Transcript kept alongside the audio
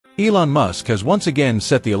Elon Musk has once again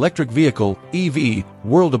set the electric vehicle, EV,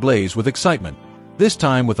 world ablaze with excitement, this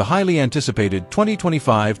time with the highly anticipated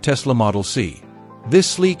 2025 Tesla Model C. This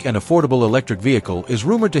sleek and affordable electric vehicle is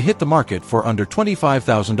rumored to hit the market for under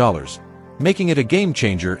 $25,000, making it a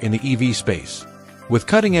game-changer in the EV space. With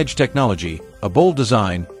cutting-edge technology, a bold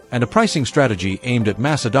design, and a pricing strategy aimed at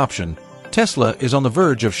mass adoption, Tesla is on the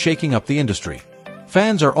verge of shaking up the industry.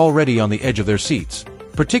 Fans are already on the edge of their seats,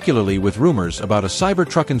 particularly with rumors about a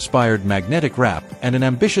Cybertruck-inspired magnetic wrap and an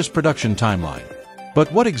ambitious production timeline.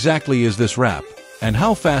 But what exactly is this wrap, and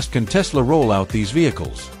how fast can Tesla roll out these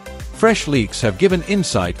vehicles? Fresh leaks have given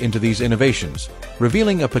insight into these innovations,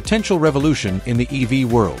 revealing a potential revolution in the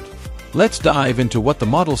EV world. Let's dive into what the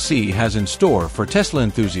Model C has in store for Tesla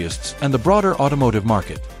enthusiasts and the broader automotive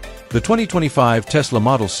market. The 2025 Tesla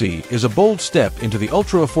Model C is a bold step into the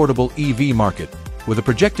ultra-affordable EV market, with a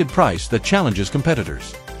projected price that challenges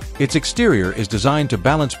competitors. Its exterior is designed to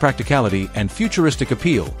balance practicality and futuristic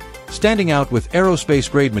appeal, standing out with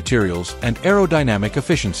aerospace-grade materials and aerodynamic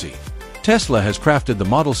efficiency. Tesla has crafted the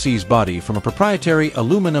Model C's body from a proprietary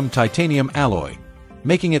aluminum-titanium alloy,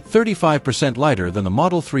 making it 35% lighter than the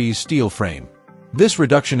Model 3's steel frame. This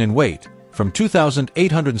reduction in weight, from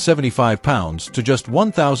 2,875 pounds to just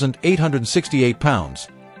 1,868 pounds,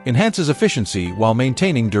 enhances efficiency while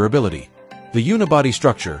maintaining durability. The unibody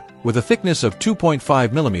structure, with a thickness of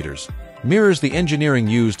 2.5 millimeters, mirrors the engineering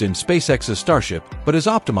used in SpaceX's Starship but is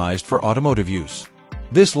optimized for automotive use.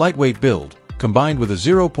 This lightweight build, combined with a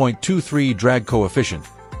 0.23 drag coefficient,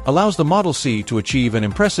 allows the Model C to achieve an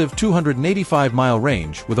impressive 285-mile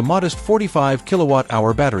range with a modest 45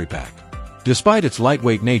 kilowatt-hour battery pack. Despite its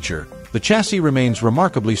lightweight nature, the chassis remains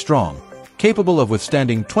remarkably strong, capable of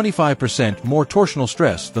withstanding 25% more torsional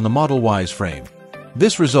stress than the Model Y's frame.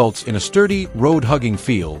 This results in a sturdy, road-hugging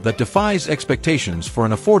feel that defies expectations for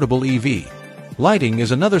an affordable EV. Lighting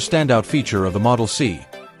is another standout feature of the Model C.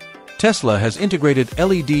 Tesla has integrated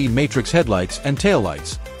LED matrix headlights and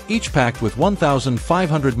taillights, each packed with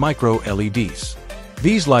 1,500 micro-LEDs.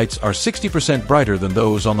 These lights are 60% brighter than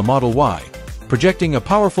those on the Model Y, projecting a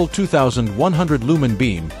powerful 2,100 lumen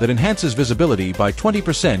beam that enhances visibility by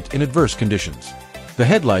 20% in adverse conditions. The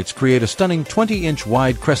headlights create a stunning 20-inch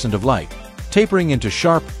wide crescent of light, tapering into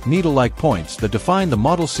sharp, needle-like points that define the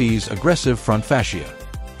Model C's aggressive front fascia.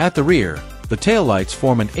 At the rear, the taillights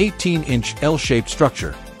form an 18-inch L-shaped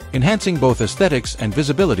structure, enhancing both aesthetics and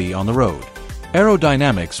visibility on the road.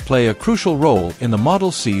 Aerodynamics play a crucial role in the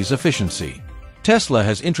Model C's efficiency. Tesla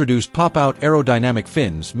has introduced pop-out aerodynamic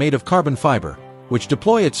fins made of carbon fiber, which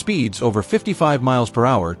deploy at speeds over 55 miles per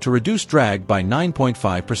hour to reduce drag by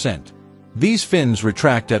 9.5%. These fins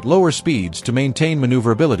retract at lower speeds to maintain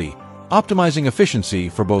maneuverability, optimizing efficiency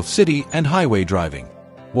for both city and highway driving.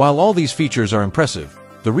 While all these features are impressive,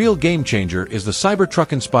 the real game-changer is the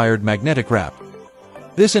Cybertruck-inspired magnetic wrap.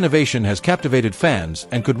 This innovation has captivated fans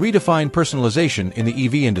and could redefine personalization in the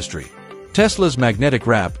EV industry. Tesla's magnetic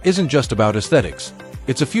wrap isn't just about aesthetics.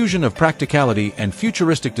 It's a fusion of practicality and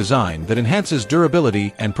futuristic design that enhances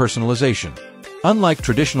durability and personalization. Unlike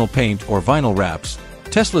traditional paint or vinyl wraps,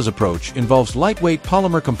 Tesla's approach involves lightweight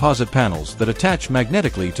polymer composite panels that attach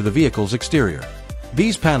magnetically to the vehicle's exterior.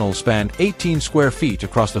 These panels span 18 square feet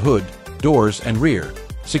across the hood, doors, and rear,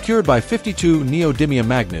 secured by 52 neodymium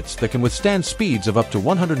magnets that can withstand speeds of up to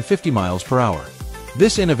 150 miles per hour.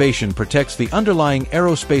 This innovation protects the underlying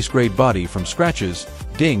aerospace-grade body from scratches,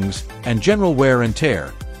 dings, and general wear and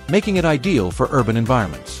tear, making it ideal for urban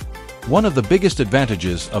environments. One of the biggest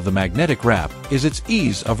advantages of the magnetic wrap is its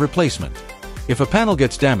ease of replacement. If a panel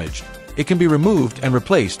gets damaged, it can be removed and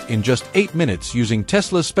replaced in just 8 minutes using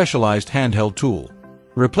Tesla's specialized handheld tool.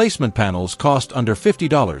 Replacement panels cost under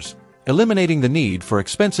 $50, eliminating the need for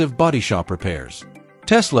expensive body shop repairs.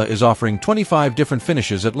 Tesla is offering 25 different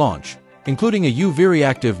finishes at launch, including a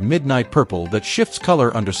UV-reactive midnight purple that shifts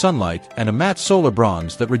color under sunlight and a matte solar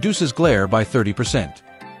bronze that reduces glare by 30%.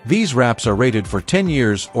 These wraps are rated for 10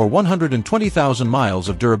 years or 120,000 miles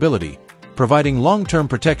of durability, providing long-term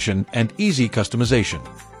protection and easy customization.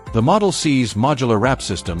 The Model C's modular wrap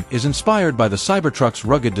system is inspired by the Cybertruck's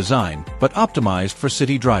rugged design, but optimized for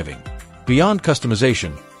city driving. Beyond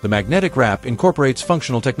customization, the magnetic wrap incorporates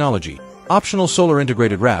functional technology. Optional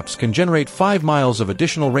solar-integrated wraps can generate 5 miles of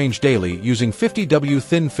additional range daily using 50W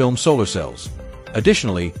thin-film solar cells.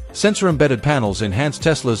 Additionally, sensor-embedded panels enhance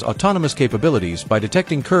Tesla's autonomous capabilities by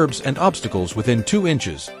detecting curbs and obstacles within 2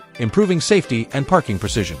 inches, improving safety and parking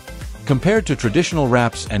precision. Compared to traditional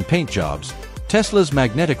wraps and paint jobs, Tesla's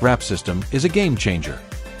magnetic wrap system is a game-changer.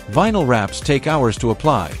 Vinyl wraps take hours to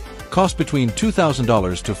apply, cost between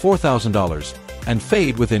 $2,000 to $4,000, and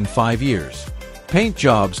fade within 5 years. Paint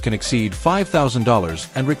jobs can exceed $5,000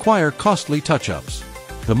 and require costly touch-ups.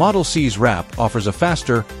 The Model C's wrap offers a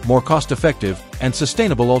faster, more cost-effective, and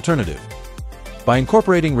sustainable alternative. By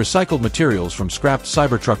incorporating recycled materials from scrapped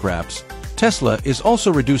Cybertruck wraps, Tesla is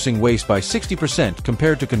also reducing waste by 60%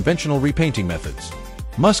 compared to conventional repainting methods.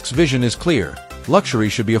 Musk's vision is clear: luxury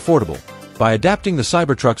should be affordable. By adapting the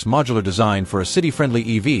Cybertruck's modular design for a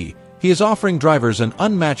city-friendly EV, he is offering drivers an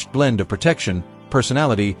unmatched blend of protection,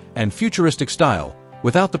 personality, and futuristic style,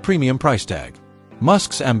 without the premium price tag.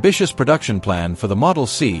 Musk's ambitious production plan for the Model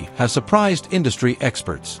C has surprised industry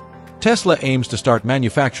experts. Tesla aims to start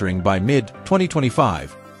manufacturing by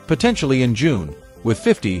mid-2025, potentially in June, with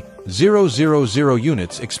 50,000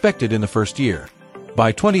 units expected in the first year.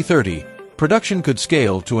 By 2030, production could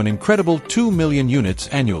scale to an incredible 2 million units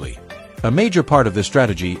annually. A major part of this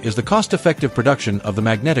strategy is the cost-effective production of the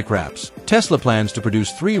magnetic wraps. Tesla plans to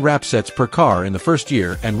produce 3 wrap sets per car in the first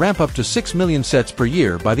year and ramp up to 6 million sets per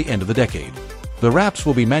year by the end of the decade. The wraps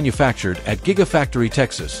will be manufactured at Giga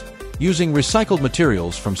Texas, using recycled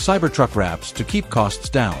materials from Cybertruck wraps to keep costs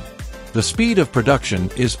down. The speed of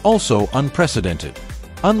production is also unprecedented.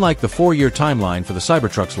 Unlike the 4-year timeline for the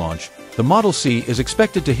Cybertruck's launch, the Model C is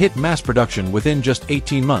expected to hit mass production within just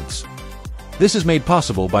 18 months. This is made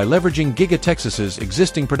possible by leveraging Giga Texas's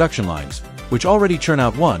existing production lines, which already churn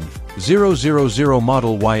out 1,000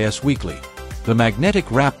 Model Ys weekly. The magnetic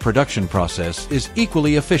wrap production process is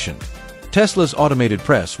equally efficient. Tesla's automated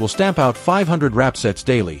press will stamp out 500 wrap sets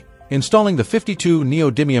daily, installing the 52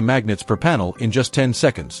 neodymium magnets per panel in just 10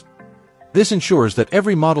 seconds. This ensures that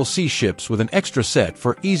every Model C ships with an extra set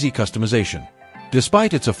for easy customization.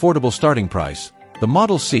 Despite its affordable starting price, the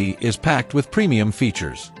Model C is packed with premium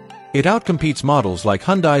features. It outcompetes models like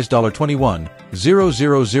Hyundai's $21,000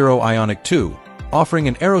 Ioniq 2, offering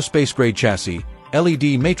an aerospace-grade chassis,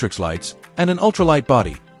 LED matrix lights, and an ultralight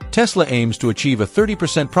body. Tesla aims to achieve a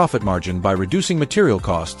 30% profit margin by reducing material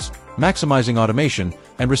costs, maximizing automation,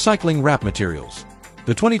 and recycling wrap materials.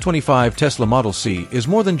 The 2025 Tesla Model C is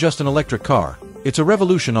more than just an electric car, it's a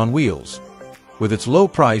revolution on wheels. With its low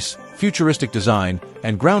price, futuristic design,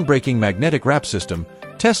 and groundbreaking magnetic wrap system,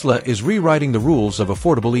 Tesla is rewriting the rules of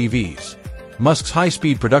affordable EVs. Musk's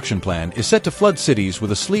high-speed production plan is set to flood cities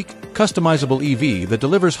with a sleek, customizable EV that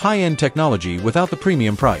delivers high-end technology without the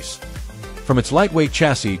premium price. From its lightweight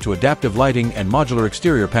chassis to adaptive lighting and modular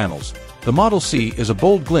exterior panels, the Model C is a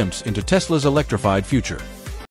bold glimpse into Tesla's electrified future.